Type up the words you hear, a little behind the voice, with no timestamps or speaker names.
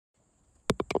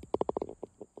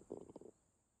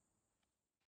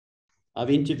I've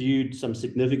interviewed some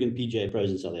significant PGA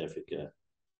pros in South Africa: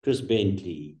 Chris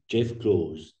Bentley, Jeff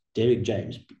Clause, Derek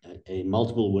James, a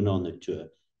multiple winner on the tour,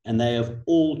 and they have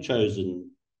all chosen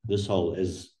this hole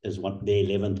as one their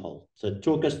 11th hole. So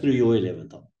talk us through your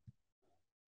 11th hole.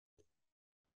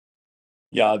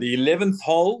 Yeah, the 11th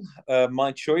hole,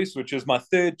 my choice, which is my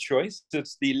third choice.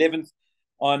 It's the 11th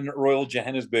on Royal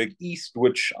Johannesburg East,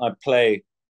 which I play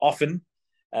often.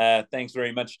 Thanks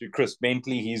very much to Chris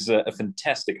Bentley. He's a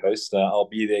fantastic host. I'll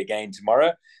be there again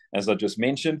tomorrow, as I just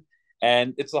mentioned.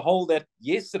 And it's a hole that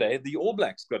yesterday the All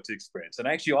Blacks got to experience. And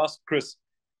I actually asked Chris,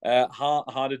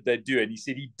 how did they do? And he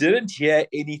said he didn't hear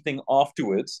anything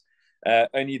afterwards,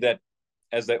 only that,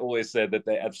 as they always say, that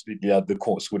they absolutely love the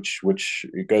course, which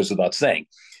goes without saying.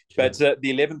 Sure. But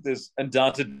the 11th is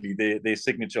undoubtedly their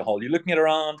signature hole. You're looking at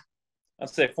around, I'd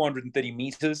say, 430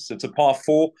 meters. It's a par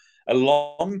four, a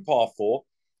long par four.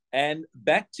 And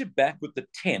back to back with the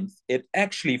 10th, it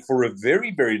actually, for a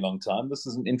very, very long time, this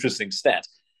is an interesting stat,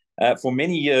 for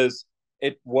many years,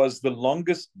 it was the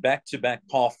longest back-to-back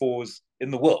par fours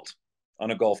in the world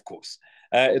on a golf course.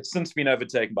 It's since been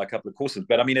overtaken by a couple of courses,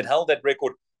 but I mean, it held that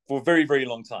record for a very, very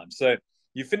long time. So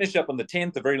you finish up on the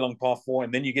 10th, a very long par four,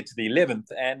 and then you get to the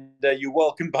 11th, and you're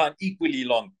welcomed by an equally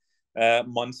long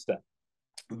monster.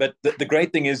 But the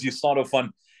great thing is you start off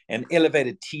on an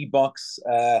elevated tee box.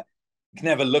 You can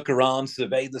have a look around,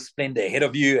 survey the splendor ahead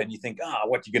of you, and you think,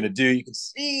 what you're going to do. You can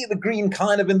see the green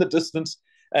kind of in the distance.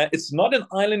 It's not an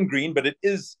island green, but it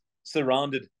is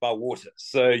surrounded by water.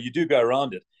 So you do go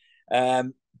around it.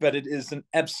 But it is an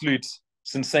absolute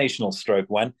sensational stroke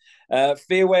one.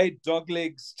 Fairway, dog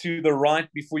legs to the right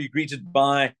before you're greeted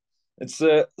by, it's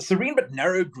a serene but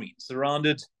narrow green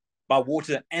surrounded by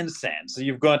water and sand. So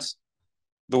you've got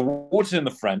the water in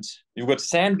the front, you've got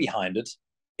sand behind it,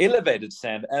 elevated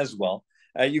sand as well.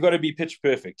 You've got to be pitch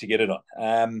perfect to get it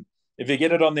on. If you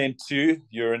get it on there in two,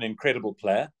 you're an incredible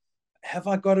player. Have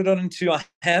I got it on in two? I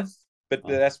have, but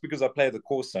that's because I play the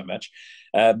course so much.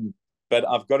 But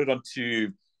I've got it on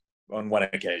two on one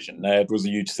occasion. It was a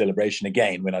huge celebration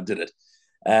again when I did it.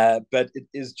 But it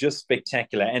is just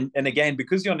spectacular. And again,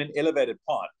 because you're on an elevated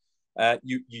part,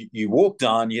 you walk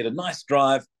down, you hit a nice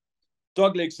drive,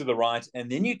 dog legs to the right,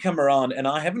 and then you come around. And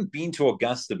I haven't been to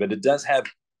Augusta, but it does have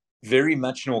very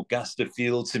much an Augusta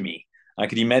feel to me. I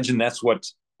could imagine that's what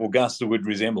Augusta would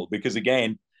resemble, because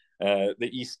again, the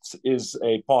East is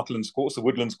a parklands course, a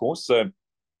woodlands course, so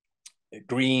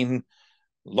green,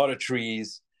 a lot of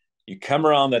trees. You come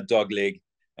around that dog leg,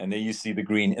 and there you see the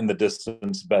green in the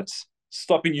distance, but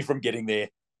stopping you from getting there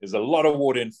is a lot of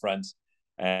water in front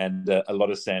and a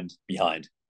lot of sand behind.